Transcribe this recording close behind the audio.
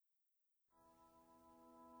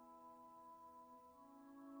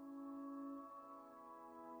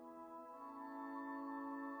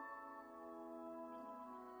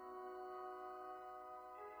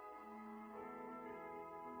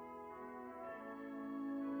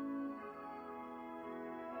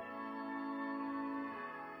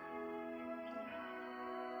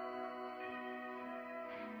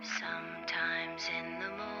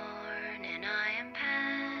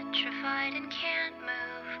dead and can't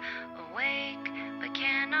move, awake but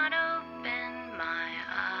cannot open my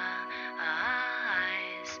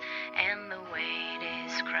eyes, and the weight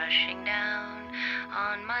is crushing down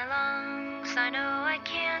on my lungs. I know I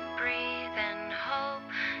can't breathe and hope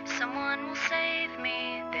someone will save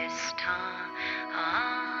me this time,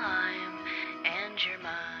 and your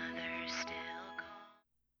mother still calls.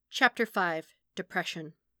 Chapter 5.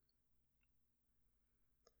 Depression.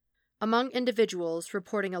 Among individuals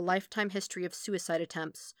reporting a lifetime history of suicide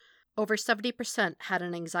attempts, over 70% had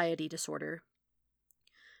an anxiety disorder.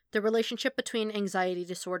 The relationship between anxiety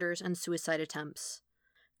disorders and suicide attempts.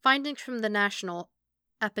 Findings from the National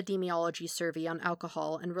Epidemiology Survey on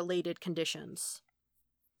Alcohol and Related Conditions.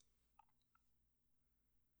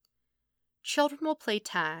 Children will play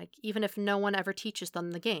tag even if no one ever teaches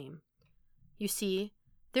them the game. You see,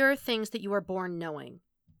 there are things that you are born knowing,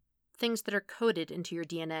 things that are coded into your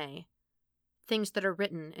DNA, things that are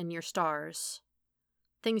written in your stars,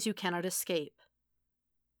 things you cannot escape.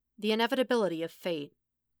 The inevitability of fate.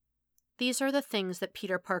 These are the things that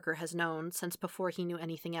Peter Parker has known since before he knew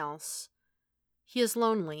anything else. He is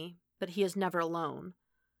lonely, but he is never alone.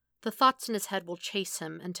 The thoughts in his head will chase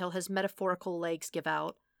him until his metaphorical legs give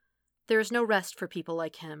out. There is no rest for people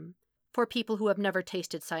like him, for people who have never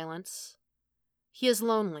tasted silence. He is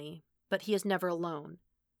lonely, but he is never alone.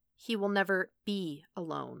 He will never be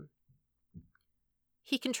alone.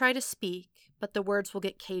 He can try to speak, but the words will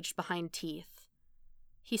get caged behind teeth.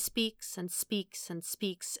 He speaks and speaks and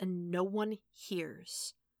speaks, and no one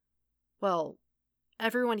hears. Well,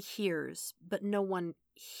 everyone hears, but no one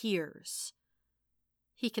hears.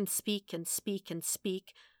 He can speak and speak and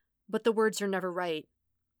speak, but the words are never right.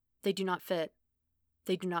 They do not fit.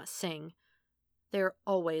 They do not sing. They are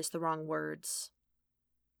always the wrong words.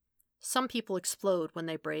 Some people explode when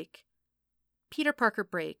they break. Peter Parker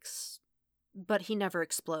breaks, but he never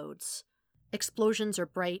explodes. Explosions are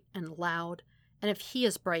bright and loud, and if he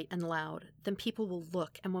is bright and loud, then people will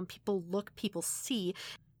look, and when people look, people see,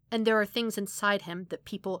 and there are things inside him that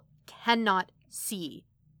people cannot see.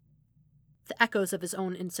 The echoes of his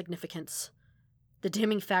own insignificance, the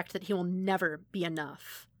damning fact that he will never be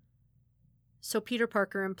enough. So Peter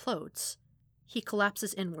Parker implodes. He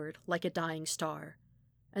collapses inward like a dying star,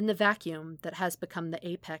 and the vacuum that has become the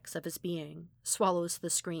apex of his being swallows the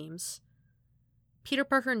screams. Peter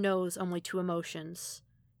Parker knows only two emotions,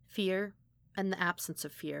 fear and the absence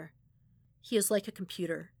of fear. He is like a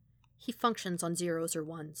computer. He functions on zeros or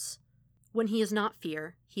ones. When he is not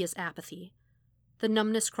fear, he is apathy. The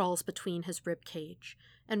numbness crawls between his rib cage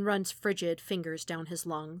and runs frigid fingers down his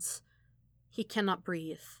lungs. He cannot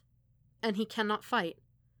breathe, and he cannot fight.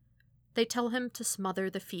 They tell him to smother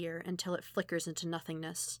the fear until it flickers into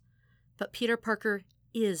nothingness. But Peter Parker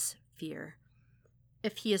is fear.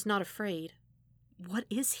 If he is not afraid, what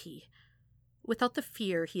is he? Without the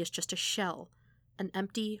fear, he is just a shell, an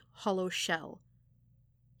empty, hollow shell.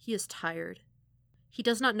 He is tired. He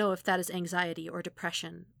does not know if that is anxiety or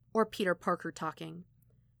depression, or Peter Parker talking.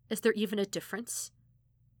 Is there even a difference?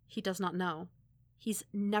 He does not know. He's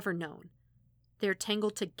never known. They are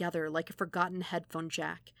tangled together like a forgotten headphone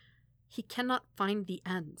jack. He cannot find the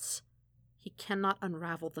ends. He cannot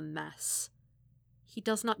unravel the mess. He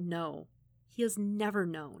does not know. He has never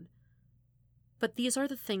known. But these are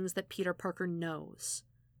the things that Peter Parker knows.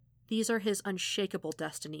 These are his unshakable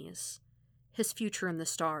destinies, his future in the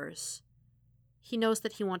stars. He knows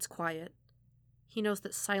that he wants quiet. He knows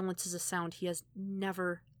that silence is a sound he has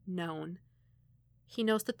never known. He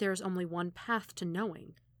knows that there is only one path to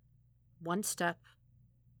knowing. One step,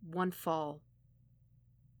 one fall,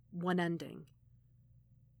 one ending.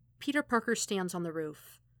 Peter Parker stands on the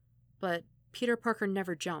roof, but Peter Parker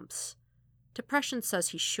never jumps. Depression says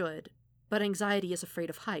he should, but anxiety is afraid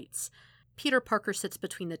of heights. Peter Parker sits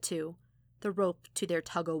between the two, the rope to their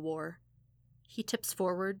tug-o-war. He tips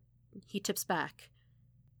forward, he tips back.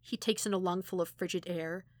 He takes in a lungful of frigid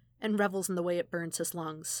air and revels in the way it burns his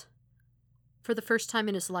lungs. For the first time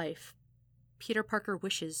in his life, Peter Parker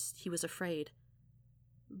wishes he was afraid.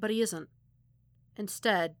 But he isn't.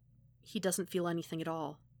 Instead, he doesn't feel anything at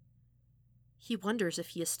all. He wonders if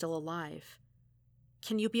he is still alive.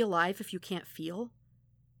 Can you be alive if you can't feel?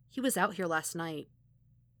 He was out here last night.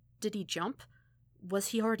 Did he jump? Was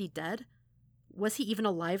he already dead? Was he even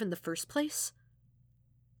alive in the first place?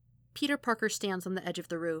 Peter Parker stands on the edge of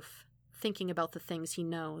the roof, thinking about the things he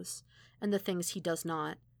knows and the things he does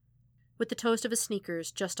not, with the toes of his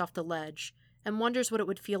sneakers just off the ledge, and wonders what it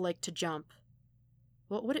would feel like to jump.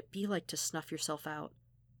 What would it be like to snuff yourself out?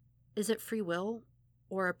 Is it free will,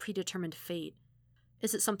 or a predetermined fate?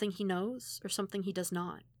 Is it something he knows, or something he does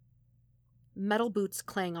not? Metal boots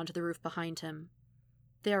clang onto the roof behind him.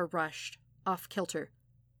 They are rushed, off kilter.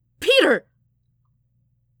 Peter!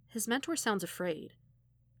 His mentor sounds afraid.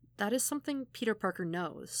 That is something Peter Parker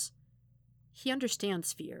knows. He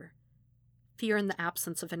understands fear. Fear in the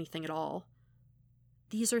absence of anything at all.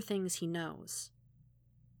 These are things he knows.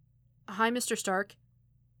 Hi, Mr. Stark.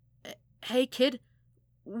 Hey, kid.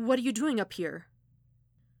 What are you doing up here?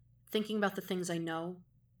 Thinking about the things I know.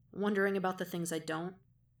 Wondering about the things I don't.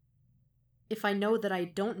 If I know that I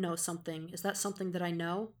don't know something, is that something that I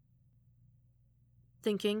know?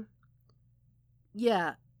 Thinking.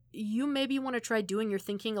 Yeah, you maybe want to try doing your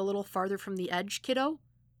thinking a little farther from the edge, kiddo?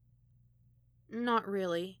 Not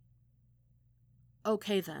really.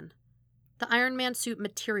 Okay then. The Iron Man suit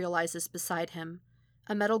materializes beside him.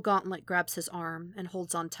 A metal gauntlet grabs his arm and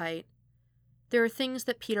holds on tight. There are things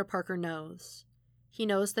that Peter Parker knows. He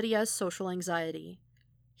knows that he has social anxiety.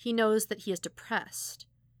 He knows that he is depressed.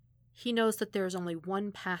 He knows that there is only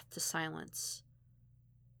one path to silence.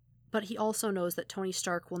 But he also knows that Tony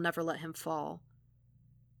Stark will never let him fall.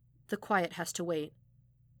 The quiet has to wait.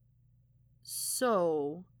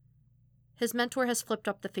 So, his mentor has flipped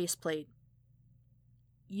up the faceplate.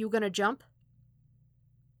 You gonna jump?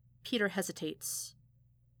 Peter hesitates.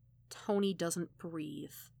 Tony doesn't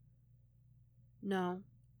breathe. No,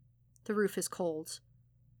 the roof is cold.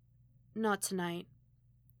 Not tonight.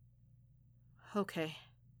 Okay.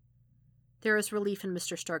 There is relief in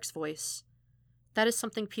Mr. Stark's voice. That is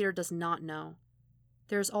something Peter does not know.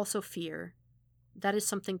 There is also fear. That is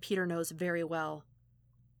something Peter knows very well.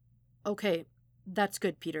 Okay, that's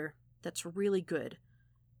good, Peter. That's really good.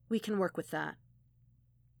 We can work with that.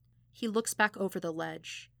 He looks back over the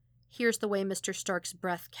ledge, hears the way Mr. Stark's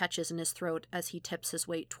breath catches in his throat as he tips his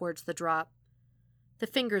weight towards the drop. The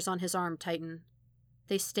fingers on his arm tighten.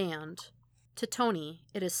 They stand. To Tony,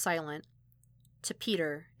 it is silent. To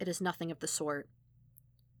Peter, it is nothing of the sort.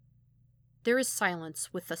 There is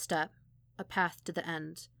silence with a step, a path to the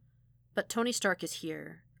end. But Tony Stark is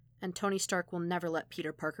here, and Tony Stark will never let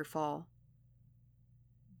Peter Parker fall.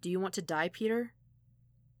 Do you want to die, Peter?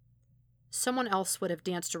 Someone else would have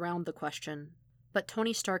danced around the question, but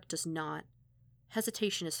Tony Stark does not.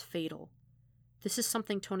 Hesitation is fatal. This is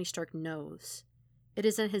something Tony Stark knows. It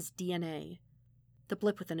is in his DNA, the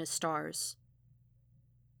blip within his stars.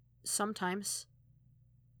 Sometimes.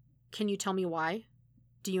 Can you tell me why?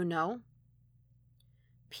 Do you know?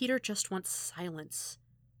 Peter just wants silence.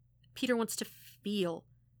 Peter wants to feel.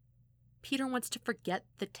 Peter wants to forget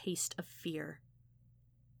the taste of fear.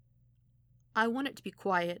 I want it to be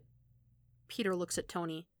quiet. Peter looks at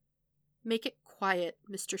Tony. Make it quiet,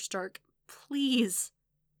 Mr. Stark. Please.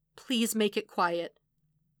 Please make it quiet.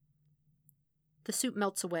 The suit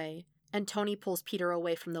melts away, and Tony pulls Peter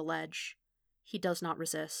away from the ledge. He does not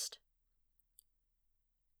resist.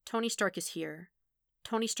 Tony Stark is here.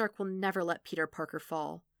 Tony Stark will never let Peter Parker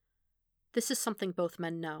fall. This is something both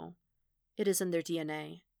men know. It is in their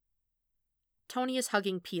DNA. Tony is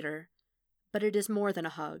hugging Peter, but it is more than a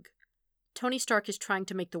hug. Tony Stark is trying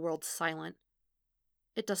to make the world silent.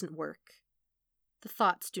 It doesn't work. The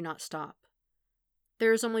thoughts do not stop.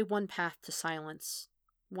 There is only one path to silence,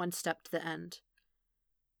 one step to the end.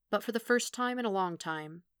 But for the first time in a long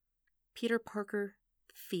time, Peter Parker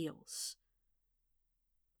feels.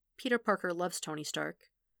 Peter Parker loves Tony Stark.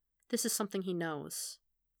 This is something he knows.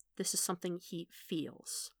 This is something he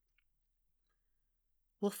feels.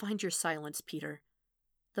 We'll find your silence, Peter.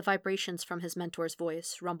 The vibrations from his mentor's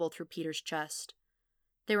voice rumble through Peter's chest.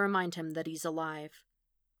 They remind him that he's alive.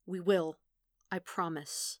 We will. I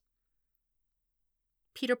promise.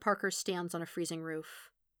 Peter Parker stands on a freezing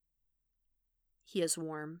roof. He is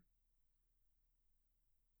warm.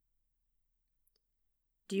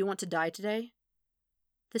 Do you want to die today?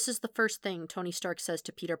 This is the first thing Tony Stark says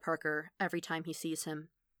to Peter Parker every time he sees him.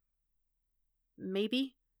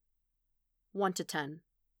 Maybe. 1 to 10.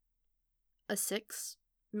 A 6?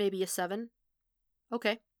 Maybe a 7?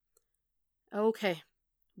 Okay. Okay.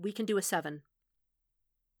 We can do a 7.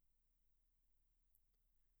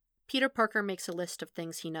 Peter Parker makes a list of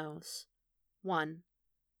things he knows. 1.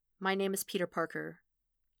 My name is Peter Parker.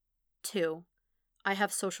 2. I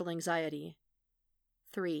have social anxiety.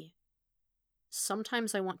 3.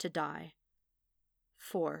 Sometimes I want to die.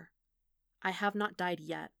 4. I have not died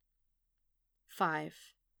yet. 5.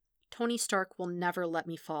 Tony Stark will never let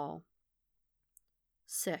me fall.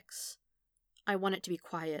 6. I want it to be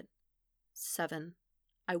quiet. 7.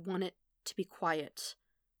 I want it to be quiet.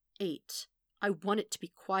 8. I want it to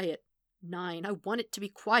be quiet. 9. I want it to be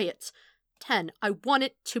quiet. 10. I want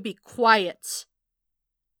it to be quiet.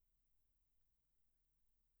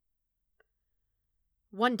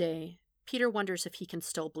 One day, Peter wonders if he can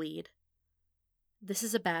still bleed. This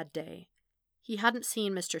is a bad day. He hadn't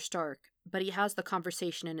seen Mr. Stark, but he has the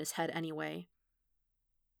conversation in his head anyway.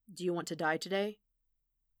 Do you want to die today?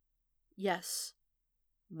 Yes.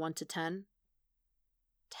 1 to 10?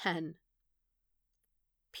 10.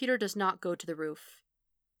 Peter does not go to the roof.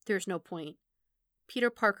 There's no point. Peter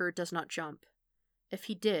Parker does not jump. If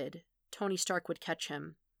he did, Tony Stark would catch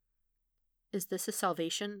him. Is this a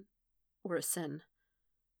salvation or a sin?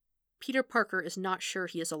 Peter Parker is not sure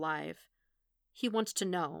he is alive. He wants to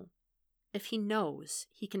know. If he knows,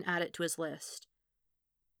 he can add it to his list.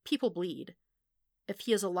 People bleed. If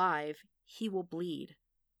he is alive, he will bleed.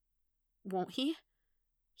 Won't he?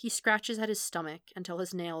 He scratches at his stomach until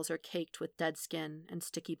his nails are caked with dead skin and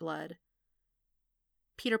sticky blood.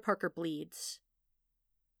 Peter Parker bleeds.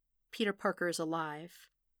 Peter Parker is alive.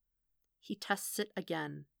 He tests it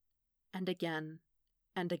again, and again,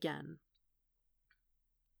 and again.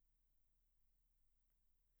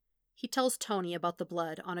 He tells Tony about the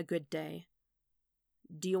blood on a good day.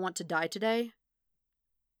 Do you want to die today?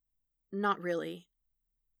 Not really.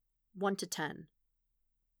 1 to 10.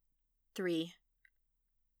 3.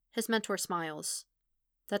 His mentor smiles.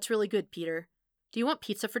 That's really good, Peter. Do you want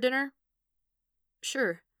pizza for dinner?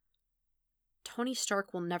 Sure. Tony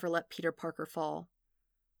Stark will never let Peter Parker fall.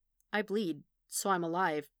 I bleed, so I'm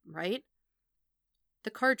alive, right?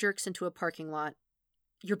 The car jerks into a parking lot.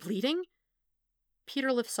 You're bleeding?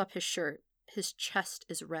 Peter lifts up his shirt. His chest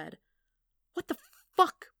is red. What the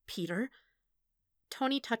fuck, Peter?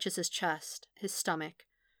 Tony touches his chest, his stomach,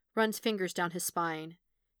 runs fingers down his spine.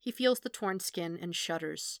 He feels the torn skin and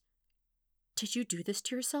shudders. Did you do this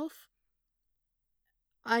to yourself?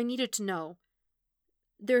 I needed to know.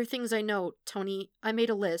 There are things I know, Tony. I made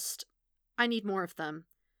a list. I need more of them.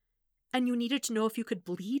 And you needed to know if you could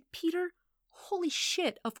bleed, Peter? Holy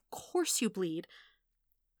shit, of course you bleed.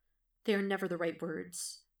 They are never the right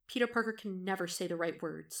words. Peter Parker can never say the right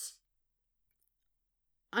words.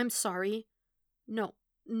 I'm sorry. No,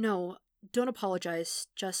 don't apologize.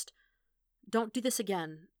 Just don't do this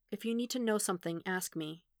again. If you need to know something, ask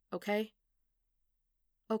me, okay?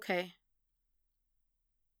 Okay.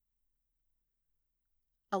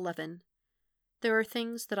 11. There are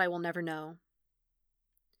things that I will never know.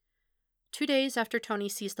 2 days after Tony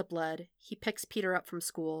sees the blood, he picks Peter up from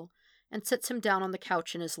school and sits him down on the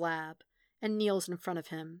couch in his lab and kneels in front of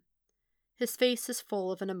him. His face is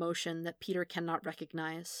full of an emotion that Peter cannot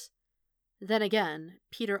recognize. Then again,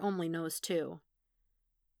 Peter only knows too.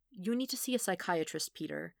 You need to see a psychiatrist,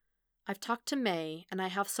 Peter. I've talked to May, and I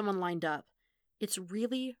have someone lined up. It's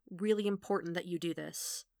really, really important that you do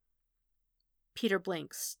this. Peter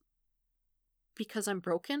blinks. Because I'm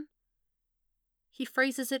broken? He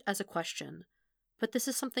phrases it as a question, but this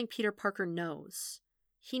is something Peter Parker knows.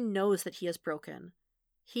 He knows that he is broken.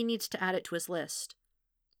 He needs to add it to his list.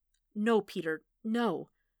 No, Peter, no.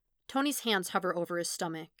 Tony's hands hover over his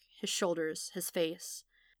stomach, his shoulders, his face,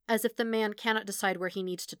 as if the man cannot decide where he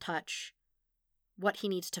needs to touch, what he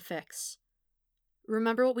needs to fix.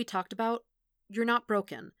 Remember what we talked about? You're not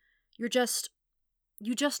broken. You just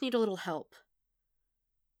need a little help.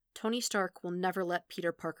 Tony Stark will never let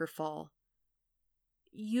Peter Parker fall.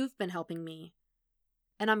 You've been helping me,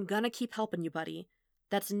 and I'm gonna keep helping you, buddy.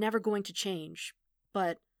 That's never going to change.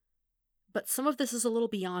 But some of this is a little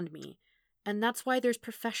beyond me, and that's why there's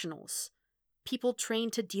professionals. People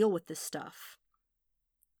trained to deal with this stuff.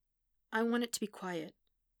 I want it to be quiet.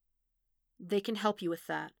 They can help you with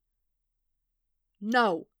that.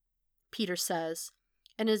 No, Peter says,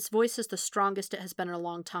 and his voice is the strongest it has been in a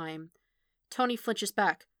long time. Tony flinches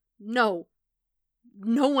back. No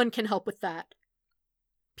one can help with that.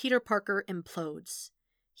 Peter Parker implodes.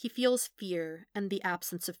 He feels fear and the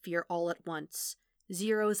absence of fear all at once.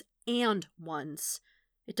 Zeros and ones.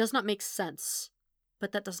 It does not make sense,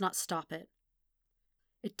 but that does not stop it.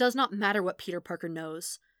 It does not matter what Peter Parker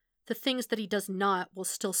knows. The things that he does not will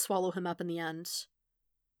still swallow him up in the end.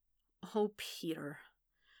 Oh, Peter.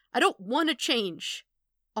 I don't want to change.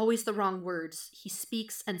 Always the wrong words. He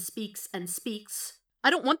speaks and speaks and speaks. I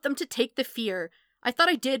don't want them to take the fear. I thought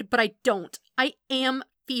I did, but I don't. I am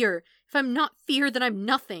fear. If I'm not fear, then I'm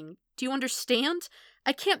nothing. Do you understand?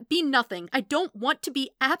 I can't be nothing. I don't want to be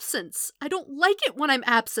absence. I don't like it when I'm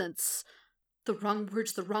absence. The wrong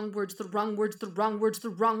words, the wrong words, the wrong words, the wrong words, the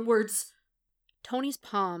wrong words. Tony's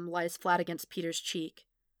palm lies flat against Peter's cheek.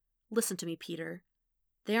 Listen to me, Peter.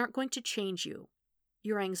 They aren't going to change you.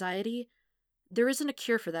 Your anxiety, there isn't a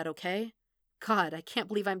cure for that, okay? God, I can't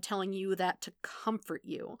believe I'm telling you that to comfort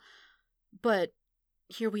you. But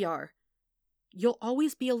here we are. You'll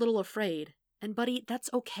always be a little afraid. And buddy, that's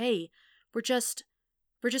okay. We're just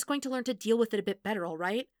going to learn to deal with it a bit better, all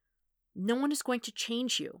right? No one is going to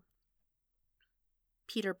change you.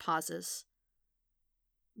 Peter pauses.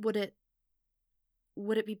 Would it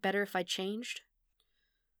Would it be better if I changed?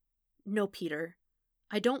 No, Peter.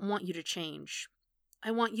 I don't want you to change.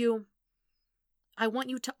 I want you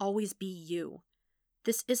to always be you.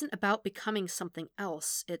 This isn't about becoming something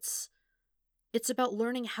else. It's about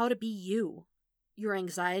learning how to be you. Your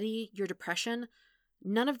anxiety, your depression,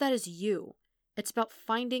 none of that is you. It's about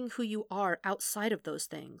finding who you are outside of those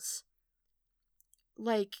things.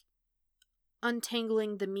 Like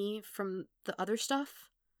untangling the me from the other stuff.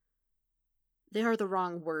 They are the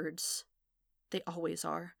wrong words. They always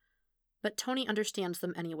are. But Tony understands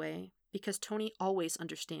them anyway, because Tony always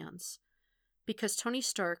understands. Because Tony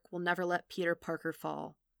Stark will never let Peter Parker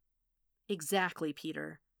fall. Exactly,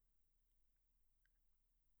 Peter.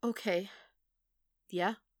 Okay.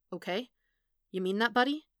 Yeah, okay. You mean that,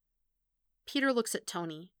 buddy? Peter looks at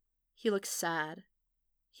Tony. He looks sad.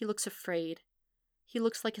 He looks afraid. He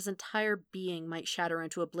looks like his entire being might shatter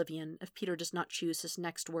into oblivion if Peter does not choose his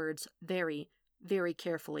next words very, very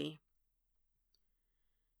carefully.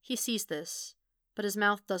 He sees this, but his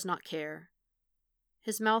mouth does not care.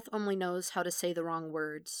 His mouth only knows how to say the wrong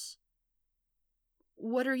words.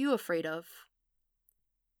 What are you afraid of?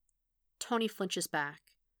 Tony flinches back.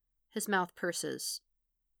 His mouth purses.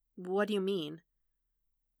 What do you mean?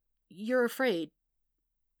 You're afraid.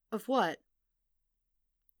 Of what?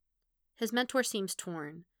 His mentor seems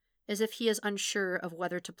torn, as if he is unsure of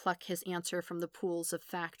whether to pluck his answer from the pools of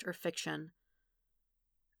fact or fiction.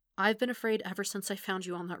 I've been afraid ever since I found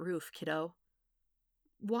you on that roof, kiddo.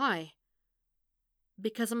 Why?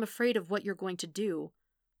 Because I'm afraid of what you're going to do.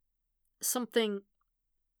 Something's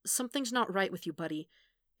not right with you, buddy.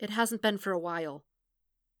 It hasn't been for a while.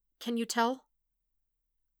 Can you tell?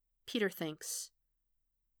 Peter thinks.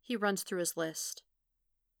 He runs through his list.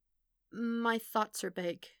 My thoughts are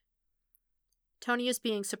big. Tony is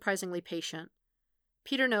being surprisingly patient.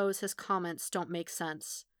 Peter knows his comments don't make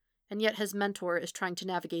sense, and yet his mentor is trying to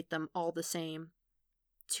navigate them all the same.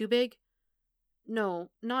 Too big? No,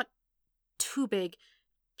 not too big.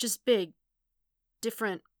 Just big.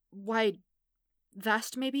 Different. Wide.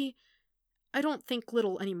 Vast, maybe? I don't think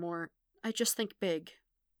little anymore. I just think big.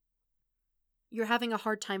 You're having a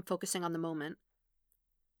hard time focusing on the moment.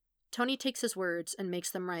 Tony takes his words and makes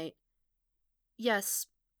them right. Yes,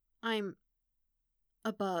 I'm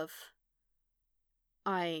above.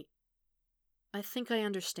 I think I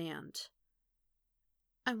understand.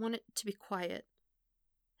 I want it to be quiet.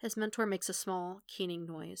 His mentor makes a small, keening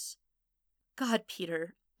noise. God,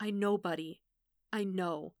 Peter, I know, buddy. I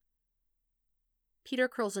know. Peter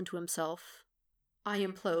curls into himself. I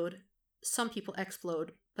implode. Some people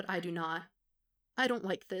explode, but I do not. I don't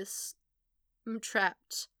like this. I'm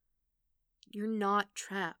trapped. You're not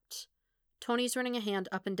trapped. Tony's running a hand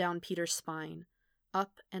up and down Peter's spine.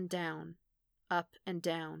 Up and down. Up and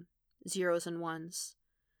down. Zeros and ones.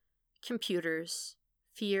 Computers.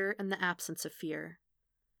 Fear and the absence of fear.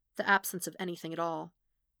 The absence of anything at all.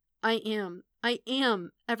 I am.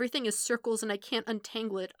 Everything is circles and I can't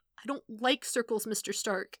untangle it. I don't like circles, Mr.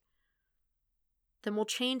 Stark. Then we'll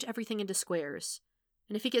change everything into squares.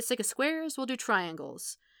 And if you get sick of squares, we'll do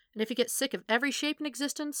triangles. And if you get sick of every shape in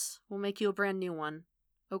existence, we'll make you a brand new one.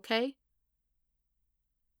 Okay?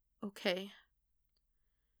 Okay.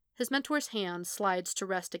 His mentor's hand slides to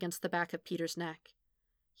rest against the back of Peter's neck.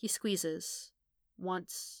 He squeezes.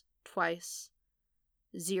 Once, twice.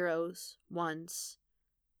 Zeros, ones.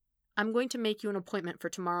 I'm going to make you an appointment for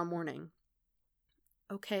tomorrow morning.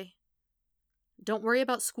 Okay. Don't worry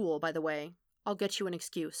about school, by the way. I'll get you an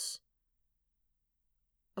excuse.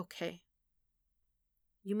 Okay.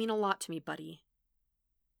 You mean a lot to me, buddy.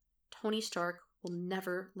 Tony Stark will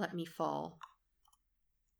never let me fall.